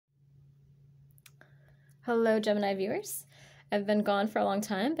Hello, Gemini viewers. I've been gone for a long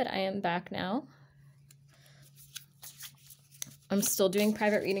time, but I am back now. I'm still doing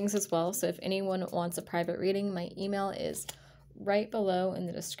private readings as well, so if anyone wants a private reading, my email is right below in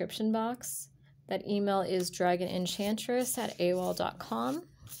the description box. That email is dragonenchantress@aol.com.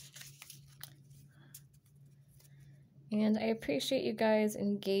 And I appreciate you guys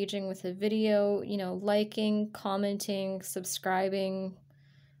engaging with the video, liking, commenting, subscribing,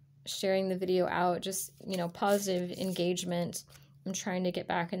 sharing the video out, just, positive engagement. I'm trying to get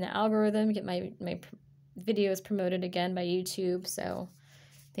back in the algorithm, get my videos promoted again by YouTube, so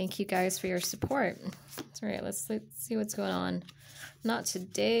thank you guys for your support. All right, let's see what's going on. Not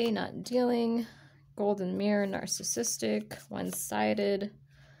today, not dealing, golden mirror, narcissistic, one-sided,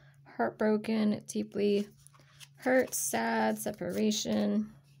 heartbroken, deeply hurt, sad,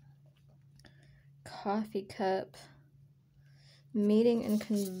 separation, coffee cup, meeting and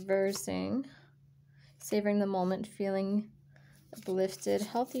conversing, savoring the moment, feeling uplifted,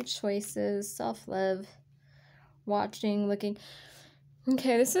 healthy choices, self-love, watching, looking.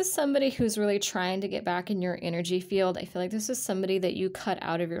 Okay, this is somebody who's really trying to get back in your energy field. I feel like this is somebody that you cut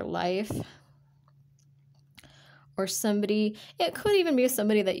out of your life. Or somebody, it could even be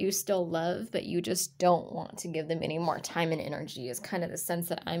somebody that you still love, but you just don't want to give them any more time and energy is kind of the sense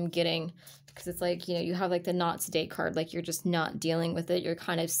that I'm getting. Because it's like, you have like the not today card, like you're just not dealing with it. You're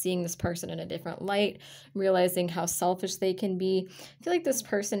kind of seeing this person in a different light, realizing how selfish they can be. I feel like this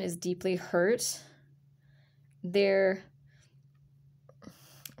person is deeply hurt.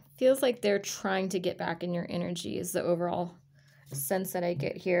 Feels like they're trying to get back in your energy is the overall sense that I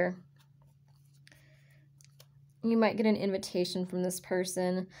get here. You might get an invitation from this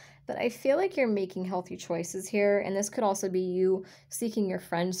person, but I feel like you're making healthy choices here. And this could also be you seeking your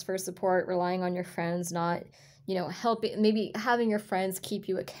friends for support, relying on your friends, not, helping, maybe having your friends keep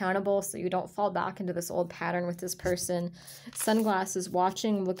you accountable so you don't fall back into this old pattern with this person. Sunglasses,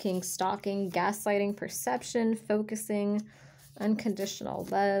 watching, looking, stalking, gaslighting, perception, focusing, unconditional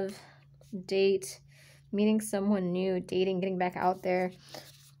love, date, meeting someone new, dating, getting back out there.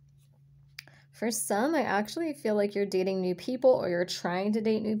 For some, I actually feel like you're dating new people or you're trying to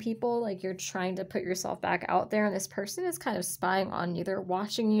date new people, like you're trying to put yourself back out there, and this person is kind of spying on you. They're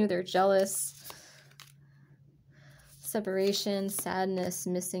watching you, they're jealous. Separation, sadness,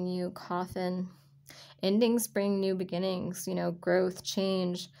 missing you, coffin. Endings bring new beginnings, growth,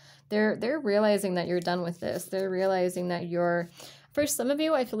 change. They're realizing that you're done with this. They're realizing that for some of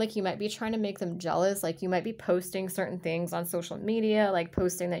you, I feel like you might be trying to make them jealous. Like you might be posting certain things on social media, like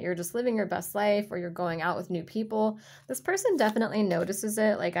posting that you're just living your best life or you're going out with new people. This person definitely notices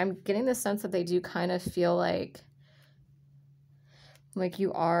it. Like I'm getting the sense that they do kind of feel like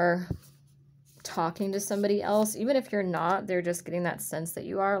you are talking to somebody else. Even if you're not, they're just getting that sense that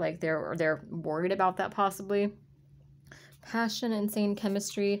you are. Like they're worried about that possibly. Passion, insane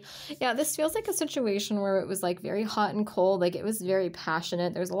chemistry. Yeah, this feels like a situation where it was like very hot and cold. Like it was very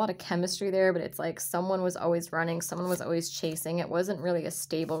passionate. There's a lot of chemistry there, but it's like someone was always running, someone was always chasing. It wasn't really a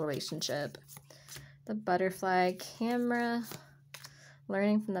stable relationship. The butterfly, camera,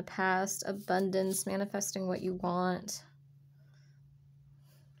 learning from the past, abundance, manifesting what you want.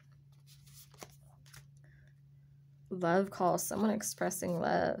 Love call, someone expressing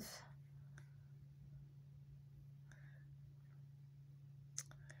love.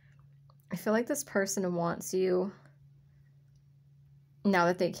 I feel like this person wants you now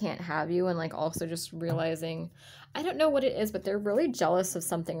that they can't have you, and like also just realizing, I don't know what it is, but they're really jealous of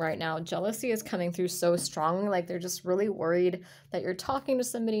something right now. Jealousy is coming through so strongly. Like they're just really worried that you're talking to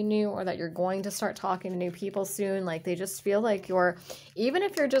somebody new or that you're going to start talking to new people soon. Like they just feel like even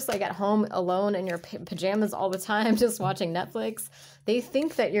if you're just like at home alone in your pajamas all the time, just watching Netflix, they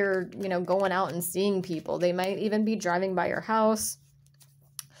think that you're, going out and seeing people. They might even be driving by your house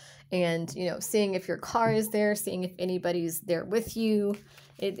and, seeing if your car is there, seeing if anybody's there with you.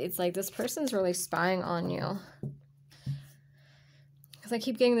 It's like this person's really spying on you. Because I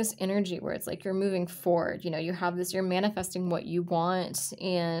keep getting this energy where it's like you're moving forward. You have this, you're manifesting what you want,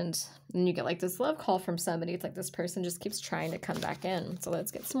 and then you get like this love call from somebody. It's like this person just keeps trying to come back in. So let's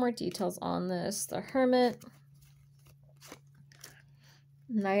get some more details on this. The Hermit.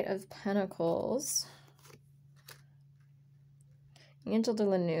 Knight of Pentacles. Angel de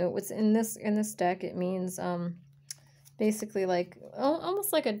la New. What's in this deck? It means basically like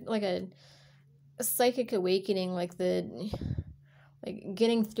almost like a psychic awakening, like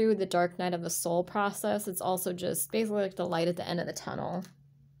getting through the dark night of the soul process. It's also just basically like the light at the end of the tunnel.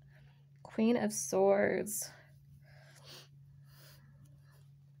 Queen of Swords.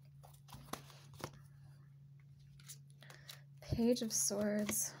 Page of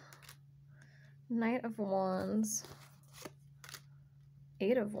Swords. Knight of Wands.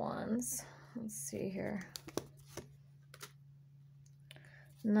 Eight of Wands. Let's see here.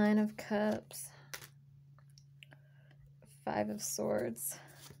 Nine of Cups. Five of Swords.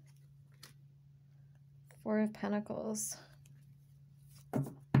 Four of Pentacles.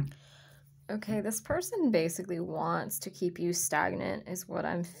 Okay, this person basically wants to keep you stagnant is what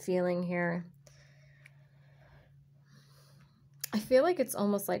I'm feeling here. I feel like it's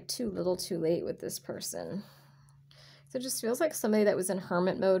almost like too little too late with this person. So it just feels like somebody that was in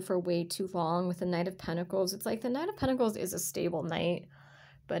hermit mode for way too long with the Knight of Pentacles. It's like the Knight of Pentacles is a stable knight,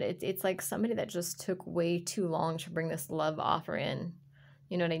 but it's like somebody that just took way too long to bring this love offer in.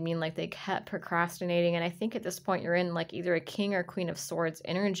 You know what I mean? Like they kept procrastinating. And I think at this point you're in like either a King or Queen of Swords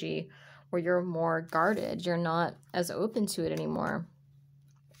energy where you're more guarded. You're not as open to it anymore.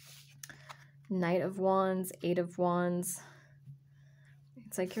 Knight of Wands, Eight of Wands.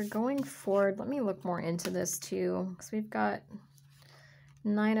 It's like you're going forward. Let me look more into this too, because we've got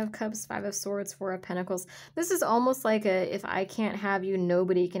Nine of Cups, Five of Swords, Four of Pentacles. This is almost like a if I can't have you,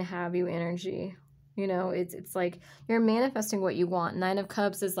 nobody can have you energy. You know, it's like you're manifesting what you want. Nine of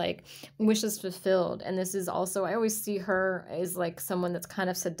Cups is like wishes fulfilled. And this is also, I always see her as like someone that's kind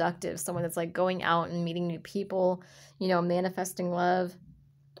of seductive, someone that's like going out and meeting new people, you know, manifesting love.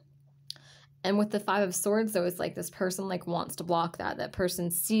 And with the Five of Swords, though, it's like this person like wants to block that. That person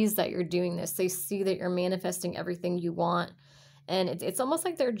sees that you're doing this. They see that you're manifesting everything you want. And it's almost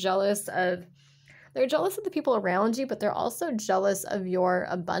like they're jealous of the people around you, but they're also jealous of your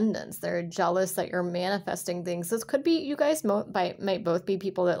abundance. They're jealous that you're manifesting things. This could be, you guys might both be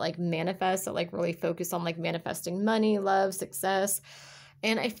people that like manifest, that like really focus on like manifesting money, love, success.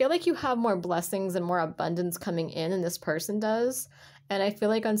 And I feel like you have more blessings and more abundance coming in than this person does. And I feel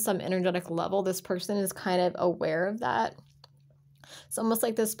like on some energetic level, this person is kind of aware of that. It's almost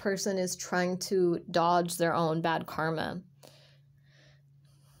like this person is trying to dodge their own bad karma.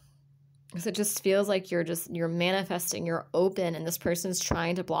 Because it just feels like you're manifesting, you're open, and this person's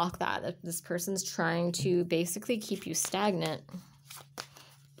trying to block that. This person's trying to basically keep you stagnant.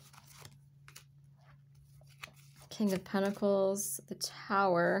 King of Pentacles, the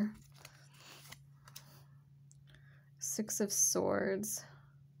Tower, Six of Swords,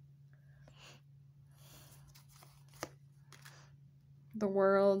 the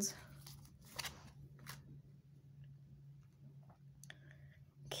World,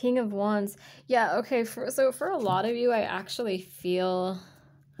 King of Wands. Yeah, okay, so for a lot of you, I actually feel,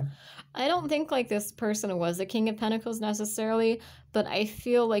 I don't think like this person was a King of Pentacles necessarily, but I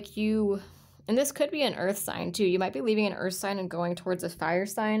feel like you, and this could be an earth sign too, you might be leaving an earth sign and going towards a fire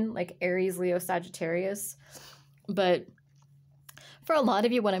sign, like Aries, Leo, Sagittarius. But for a lot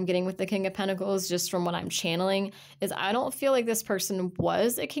of you, what I'm getting with the King of Pentacles, just from what I'm channeling, is I don't feel like this person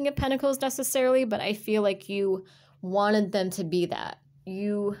was a King of Pentacles necessarily, but I feel like you wanted them to be that.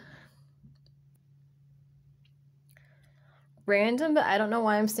 You random, but I don't know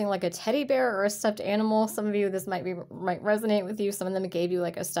why I'm seeing like a teddy bear or a stuffed animal. Some of you, this might resonate with you. Some of them gave you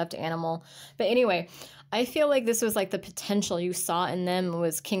like a stuffed animal. But anyway, I feel like this was like the potential you saw in them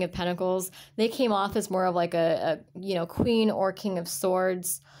was King of Pentacles. They came off as more of like a you know, Queen or King of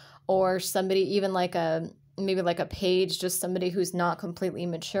Swords, or somebody even like maybe like a page, just somebody who's not completely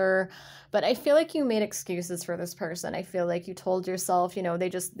mature. But I feel like you made excuses for this person. I feel like you told yourself, you know,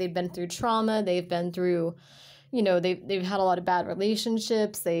 they've been through trauma. They've been through, you know, they've had a lot of bad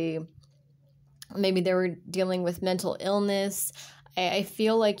relationships. Maybe they were dealing with mental illness. I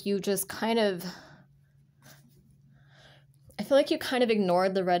feel like you just kind of, I feel like you kind of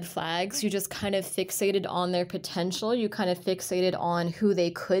ignored the red flags. You just kind of fixated on their potential. You kind of fixated on who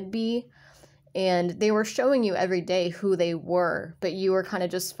they could be. And they were showing you every day who they were, but you were kind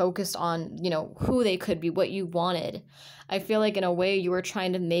of just focused on, you know, who they could be, what you wanted. I feel like in a way you were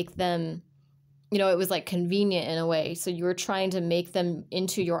trying to make them, you know, it was like convenient in a way. So you were trying to make them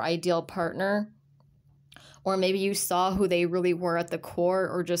into your ideal partner. Or maybe you saw who they really were at the core,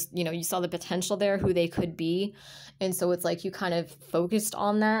 or just, you know, you saw the potential there, who they could be. And so it's like you kind of focused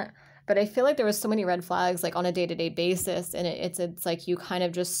on that. But I feel like there was so many red flags like on a day-to-day basis, and it's like you kind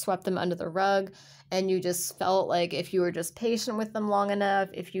of just swept them under the rug, and you just felt like if you were just patient with them long enough,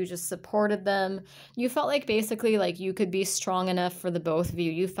 if you just supported them, you felt like basically like you could be strong enough for the both of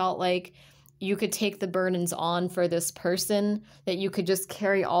you. You felt like you could take the burdens on for this person, that you could just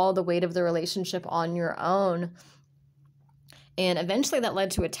carry all the weight of the relationship on your own. And eventually that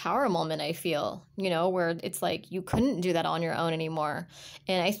led to a tower moment, I feel, you know, where it's like you couldn't do that on your own anymore.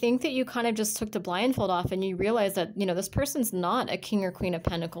 And I think that you kind of just took the blindfold off and you realized that, you know, this person's not a King or Queen of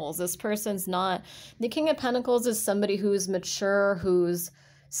Pentacles. This person's not, the King of Pentacles is somebody who's mature, who's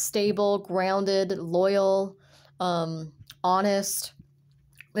stable, grounded, loyal, honest.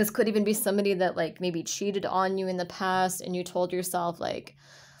 This could even be somebody that like maybe cheated on you in the past and you told yourself like,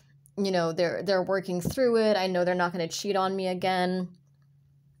 you know, they're working through it. I know they're not going to cheat on me again.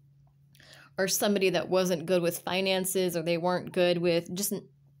 Or somebody that wasn't good with finances, or they weren't good with just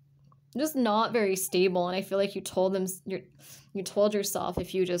not very stable. And I feel like you told them, you told yourself,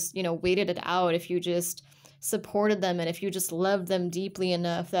 if you just, you know, waited it out, if you just supported them, and if you just loved them deeply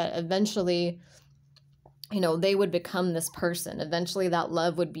enough, that eventually, you know, they would become this person. Eventually that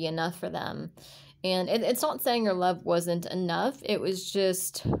love would be enough for them. And it's not saying your love wasn't enough. It was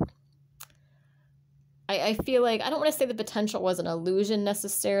just, I feel like, I don't want to say the potential was an illusion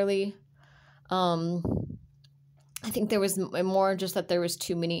necessarily. I think there was more just that there was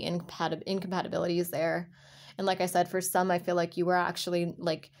too many incompatibilities there. And like I said, for some, I feel like you were actually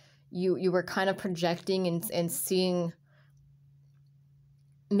like, you were kind of projecting and seeing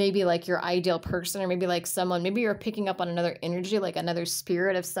maybe like your ideal person, or maybe like someone, maybe you're picking up on another energy, like another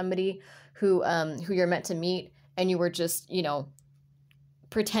spirit of somebody who you're meant to meet. And you were just, you know,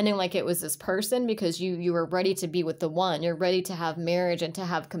 pretending like it was this person because you were ready to be with the one. You're ready to have marriage and to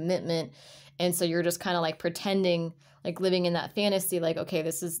have commitment. And so you're just kind of like pretending, like living in that fantasy, like, okay,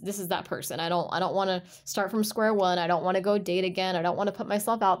 this is that person. I don't want to start from square one. I don't want to go date again. I don't want to put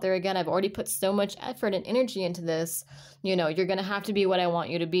myself out there again. I've already put so much effort and energy into this. You know, you're going to have to be what I want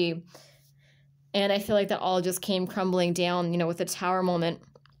you to be. And I feel like that all just came crumbling down, you know, with the Tower moment.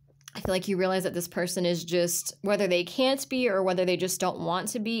 I feel like you realize that this person is just, whether they can't be or whether they just don't want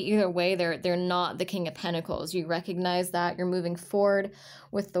to be, either way, they're not the King of Pentacles. You recognize that. You're moving forward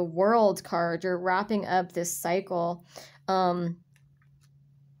with the World card. You're wrapping up this cycle. And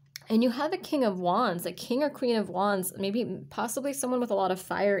you have a King of Wands, a King or Queen of Wands, maybe possibly someone with a lot of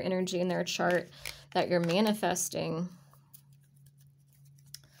fire energy in their chart that you're manifesting.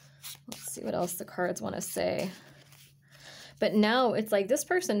 Let's see what else the cards want to say. But now it's like this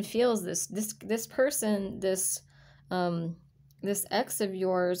person feels this person, this ex of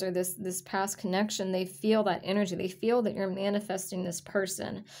yours, or this past connection, they feel that energy. They feel that you're manifesting this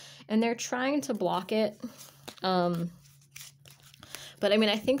person, and they're trying to block it. But I mean,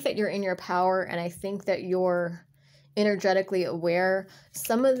 I think that you're in your power, and I think that you're energetically aware.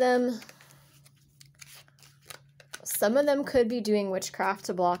 Some of them could be doing witchcraft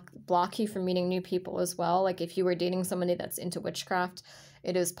to block you from meeting new people as well. Like if you were dating somebody that's into witchcraft,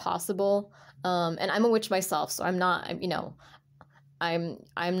 it is possible. And I'm a witch myself, so I'm not, you know, I'm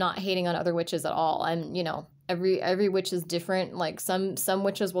not hating on other witches at all. I'm, you know, every witch is different. Like some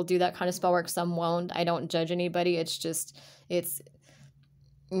witches will do that kind of spell work, some won't. I don't judge anybody. It's just, it's,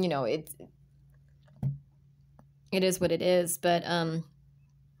 you know, it is what it is.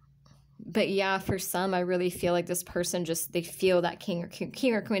 But yeah, for some, I really feel like this person just, they feel that King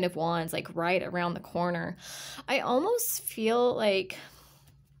or Queen of Wands, like right around the corner. I almost feel like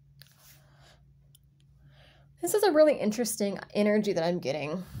this is a really interesting energy that I'm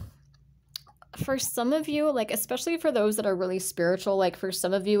getting. For some of you, like, especially for those that are really spiritual, like for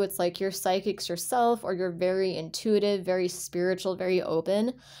some of you, it's like you're psychics yourself, or you're very intuitive, very spiritual, very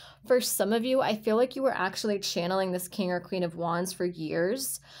open. For some of you, I feel like you were actually channeling this King or Queen of Wands for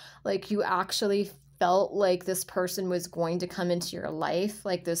years. Like you actually felt like this person was going to come into your life,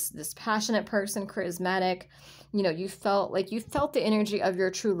 like this passionate person, charismatic. You know, you felt the energy of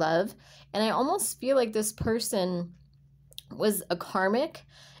your true love. And I almost feel like this person was a karmic,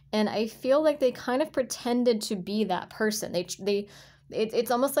 and I feel like they kind of pretended to be that person.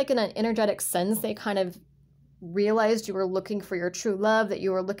 It's almost like in an energetic sense, they kind of realized you were looking for your true love, that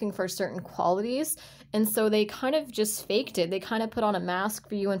you were looking for certain qualities. And so they kind of just faked it. They kind of put on a mask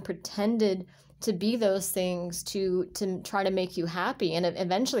for you and pretended to be those things to try to make you happy. And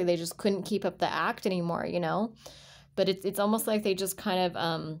eventually they just couldn't keep up the act anymore, you know? But it's almost like they just kind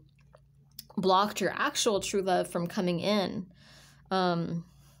of blocked your actual true love from coming in.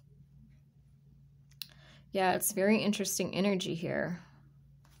 Yeah, it's very interesting energy here.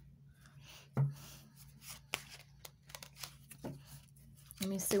 Let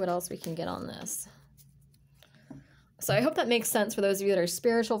me see what else we can get on this. So I hope that makes sense for those of you that are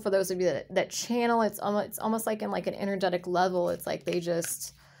spiritual, for those of you that channel. It's almost like in like an energetic level. It's like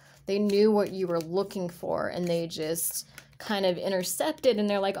they knew what you were looking for, and they just kind of intercepted, and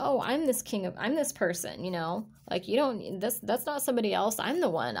they're like, oh, I'm this person, you know, like that's not somebody else. I'm the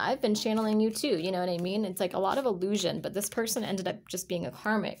one. I've been channeling you too. You know what I mean? It's like a lot of illusion, but this person ended up just being a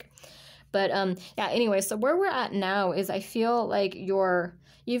karmic. But yeah, anyway, so where we're at now is I feel like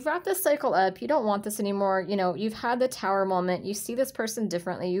you've wrapped this cycle up. You don't want this anymore. You know, you've had the Tower moment. You see this person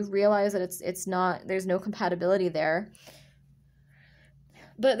differently. You realize that it's not, there's no compatibility there.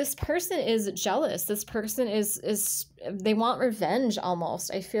 But this person is jealous. This person is they want revenge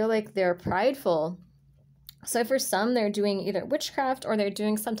almost. I feel like they're prideful. So for some, they're doing either witchcraft or they're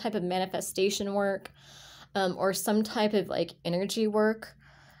doing some type of manifestation work, or some type of like energy work,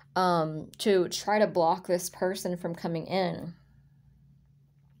 to try to block this person from coming in.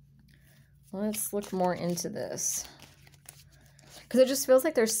 Let's look more into this. Because it just feels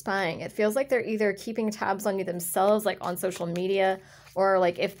like they're spying. It feels like they're either keeping tabs on you themselves, like on social media, or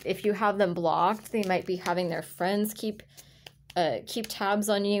like if you have them blocked, they might be having their friends keep tabs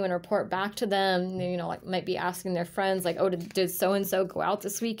on you and report back to them. You know, like might be asking their friends, like, oh, did so-and-so go out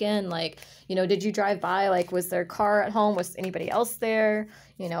this weekend? Like, you know, did you drive by? Like, was their car at home? Was anybody else there?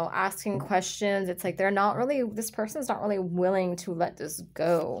 You know, asking questions. It's like this person's not really willing to let this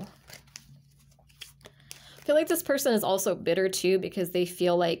go. I feel like this person is also bitter too, because they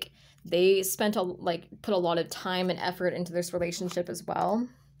feel like they put a lot of time and effort into this relationship as well.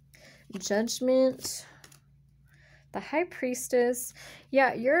 Judgment. The High Priestess.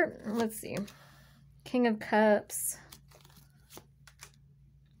 Yeah, let's see. King of Cups.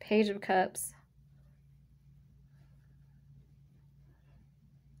 Page of Cups.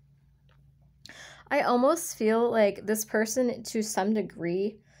 I almost feel like this person, to some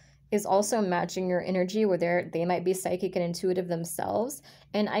degree, is also matching your energy, where they might be psychic and intuitive themselves.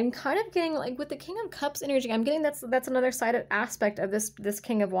 And I'm kind of getting, like, with the King of Cups energy, I'm getting that's another aspect of this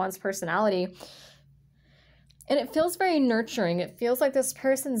King of Wands personality. And it feels very nurturing. It feels like this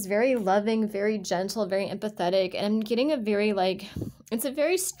person's very loving, very gentle, very empathetic. And I'm getting it's a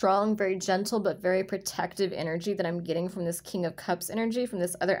very strong, very gentle, but very protective energy that I'm getting from this King of Cups energy, from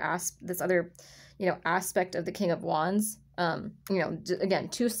this other aspect of the King of Wands. Again,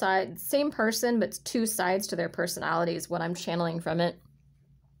 two sides, same person, but two sides to their personality is what I'm channeling from it.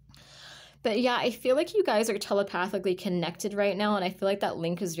 But yeah, I feel like you guys are telepathically connected right now, and I feel like that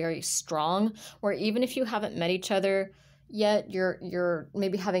link is very strong, where even if you haven't met each other yet, you're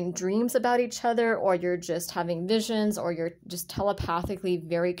maybe having dreams about each other, or you're just having visions, or you're just telepathically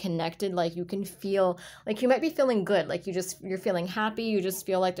very connected. Like you can feel, like you might be feeling good, like you're feeling happy, you just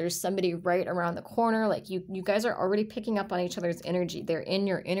feel like there's somebody right around the corner, like you guys are already picking up on each other's energy. They're in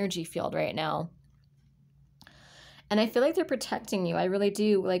your energy field right now. And I feel like they're protecting you. I really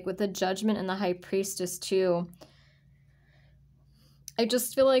do. Like with the Judgment and the High Priestess too. I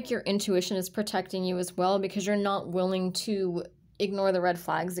just feel like your intuition is protecting you as well, because you're not willing to ignore the red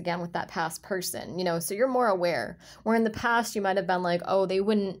flags again with that past person, you know, so you're more aware. Where in the past you might have been like, oh, they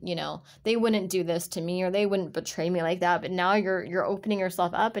wouldn't do this to me, or they wouldn't betray me like that. But now you're opening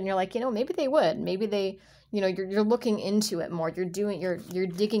yourself up, and you're like, maybe they would. Maybe they, you're looking into it more. You're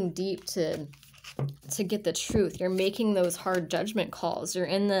digging deep to get the truth. You're making those hard judgment calls. You're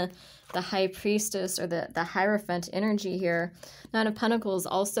in the High Priestess, or the Hierophant energy here. Nine of Pentacles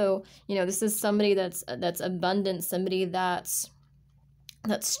also, this is somebody that's abundant, somebody that's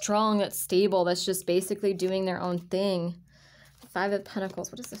strong, that's stable, that's just basically doing their own thing. Five of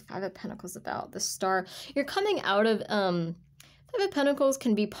Pentacles. What is the Five of Pentacles about? The Star. You're coming out of Five of Pentacles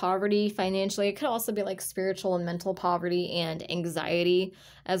can be poverty financially. It could also be like spiritual and mental poverty and anxiety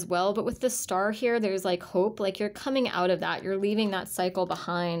as well. But with the Star here, there's like hope. Like you're coming out of that. You're leaving that cycle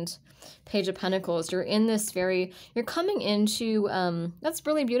behind. Page of Pentacles. You're in this you're coming into, that's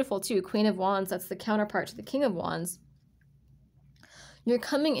really beautiful too. Queen of Wands. That's the counterpart to the King of Wands. You're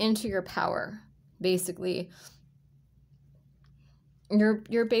coming into your power, basically.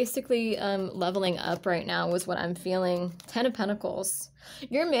 You're basically leveling up right now is what I'm feeling. Ten of Pentacles.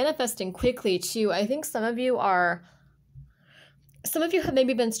 You're manifesting quickly too. I think some of you have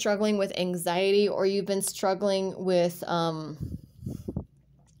maybe been struggling with anxiety, or you've been struggling with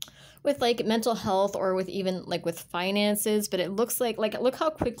like mental health, or with even like with finances. But it looks like look how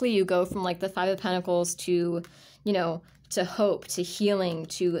quickly you go from like the Five of Pentacles to, to hope, to healing,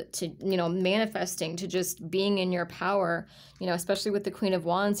 to manifesting, to just being in your power, especially with the Queen of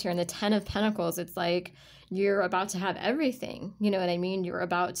Wands here and the Ten of Pentacles. It's like you're about to have everything. You know what I mean? You're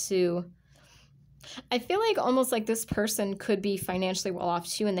about to, I feel like almost like this person could be financially well off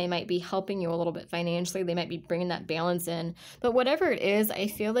too, and they might be helping you a little bit financially. They might be bringing that balance in. But whatever it is, I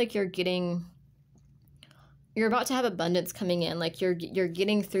feel like you're about to have abundance coming in. Like you're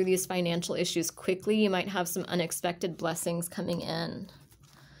getting through these financial issues quickly. You might have some unexpected blessings coming in.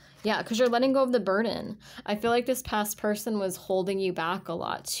 Yeah, because you're letting go of the burden. I feel like this past person was holding you back a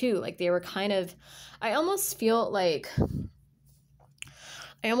lot too. Like they were kind of, I almost like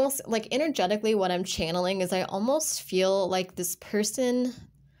energetically what I'm channeling is I almost feel like this person,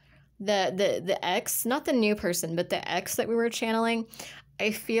 the ex, not the new person, but the ex that we were channeling,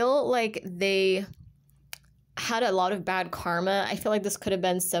 I feel like they had a lot of bad karma. I feel like this could have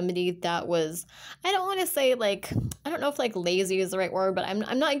been somebody that was, I don't want to say like, I don't know if like lazy is the right word, but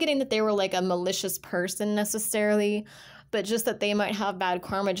I'm not getting that they were like a malicious person necessarily, but just that they might have bad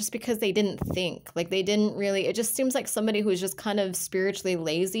karma just because they didn't think. Like they didn't really, it just seems like somebody who's just kind of spiritually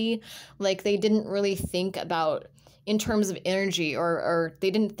lazy. Like they didn't really think about in terms of energy, or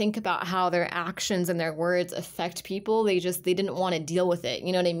they didn't think about how their actions and their words affect people. They didn't want to deal with it.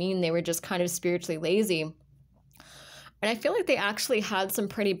 You know what I mean? They were just kind of spiritually lazy. And I feel like they actually had some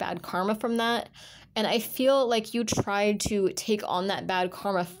pretty bad karma from that. And I feel like you tried to take on that bad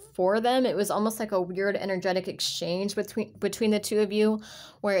karma for them. It was almost like a weird energetic exchange between the two of you,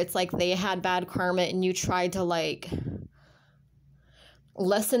 where it's like they had bad karma and you tried to like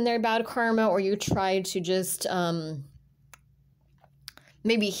lessen their bad karma, or you tried to just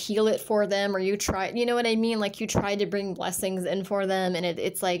maybe heal it for them, or you tried, you know what I mean? Like you tried to bring blessings in for them, and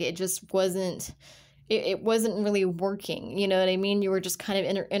it's like it just wasn't, it wasn't really working. You know what I mean? You were just kind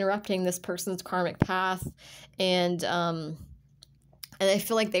of interrupting this person's karmic path, and I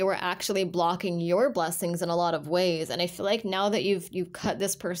feel like they were actually blocking your blessings in a lot of ways. And I feel like now that you've cut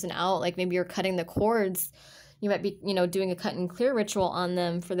this person out, like maybe you're cutting the cords, you might be, you know, doing a cut and clear ritual on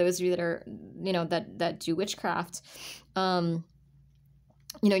them for those of you that are, you know, that do witchcraft. You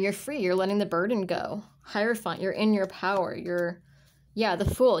know, you're free. You're letting the burden go. Hierophant, you're in your power. Yeah, the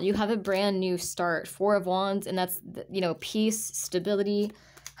Fool. You have a brand new start. 4 of Wands, and that's, you know, peace, stability,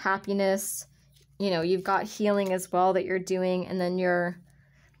 happiness. You know, you've got healing as well that you're doing, and then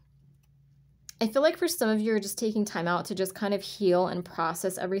I feel like for some of you, you're just taking time out to just kind of heal and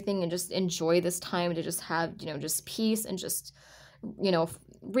process everything and just enjoy this time to just have, you know, just peace and just, you know,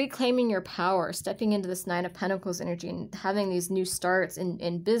 reclaiming your power, stepping into this 9 of Pentacles energy and having these new starts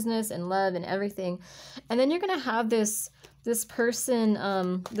in business and love and everything. And then you're going to have this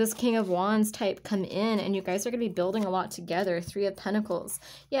person, this King of Wands type come in, and you guys are going to be building a lot together. 3 of Pentacles.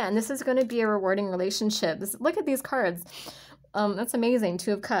 Yeah, and this is going to be a rewarding relationship. Look at these cards. That's amazing.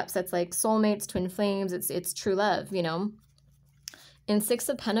 2 of Cups. That's like soulmates, twin flames. It's true love, you know. And 6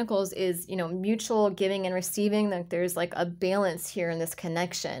 of Pentacles is, you know, mutual giving and receiving. Like there's like a balance here in this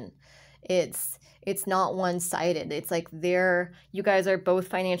connection. It's not one-sided. It's like you guys are both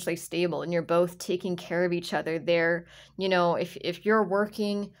financially stable and you're both taking care of each other. They're, you know, if you're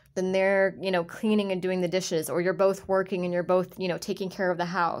working, then they're, you know, cleaning and doing the dishes, or you're both working and you're both, you know, taking care of the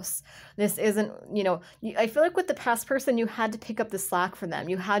house. This isn't, you know, I feel like with the past person, you had to pick up the slack for them.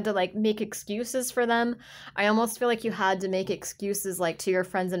 You had to like make excuses for them. I almost feel like you had to make excuses like to your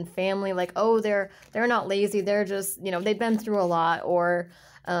friends and family, like, oh, they're not lazy. They're just, you know, they've been through a lot, or,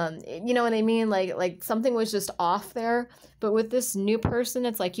 you know what I mean? Like something was just off there. But with this new person,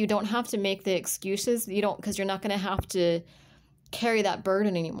 it's like you don't have to make the excuses. You don't, because you're not going to have to carry that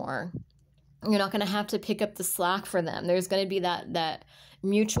burden anymore. You're not going to have to pick up the slack for them. There's going to be that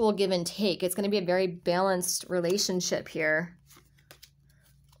mutual give and take. It's going to be a very balanced relationship here.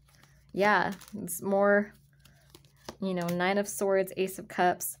 Yeah, it's more, you know, 9 of Swords, Ace of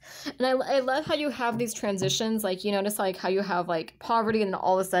Cups. And I love how you have these transitions. Like, you notice like how you have like poverty, and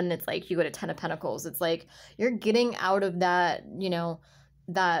all of a sudden it's like you go to 10 of Pentacles. It's like you're getting out of that, you know,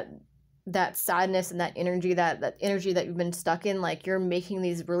 that sadness and that energy that you've been stuck in. Like you're making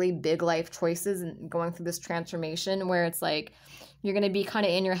these really big life choices and going through this transformation where it's like you're going to be kind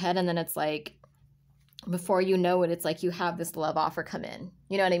of in your head, and then it's like before you know it, it's like you have this love offer come in.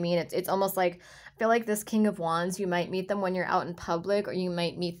 You know what I mean? It's almost like, I feel like this King of Wands, you might meet them when you're out in public, or you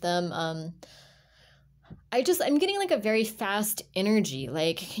might meet them, I'm getting like a very fast energy.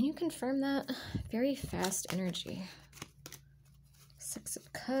 Like, can you confirm that? Very fast energy. 6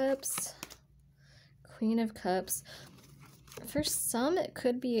 of Cups, Queen of Cups. For some, it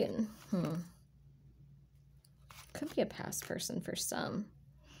could be, could be a past person for some.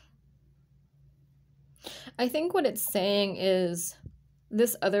 I think what it's saying is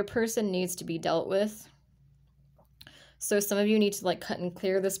this other person needs to be dealt with. So some of you need to like cut and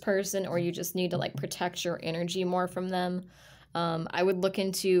clear this person, or you just need to like protect your energy more from them. I would look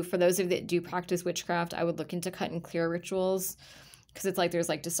into, for those of you that do practice witchcraft, I would look into cut and clear rituals, because it's like there's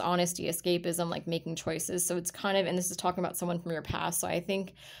like dishonesty, escapism, like making choices. So it's kind of, and this is talking about someone from your past. So I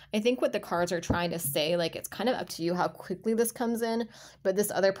think what the cards are trying to say, like it's kind of up to you how quickly this comes in, but this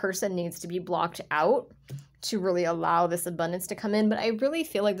other person needs to be blocked out to really allow this abundance to come in. But I really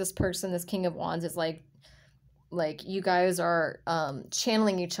feel like this person, this King of Wands, is like you guys are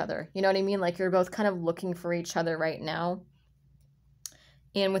channeling each other. You know what I mean? Like you're both kind of looking for each other right now.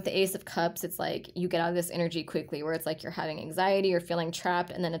 And with the Ace of Cups, it's like you get out of this energy quickly, where it's like you're having anxiety or feeling trapped,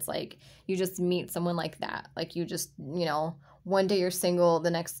 and then it's like you just meet someone like that. Like you just, you know, one day you're single,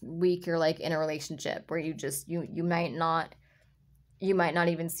 the next week you're like in a relationship where you might not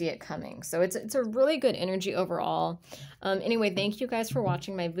even see it coming. So it's a really good energy overall. Anyway, thank you guys for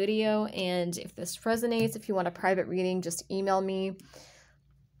watching my video. And if this resonates, if you want a private reading, just email me.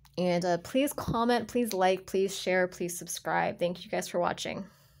 And please comment, please like, please share, please subscribe. Thank you guys for watching.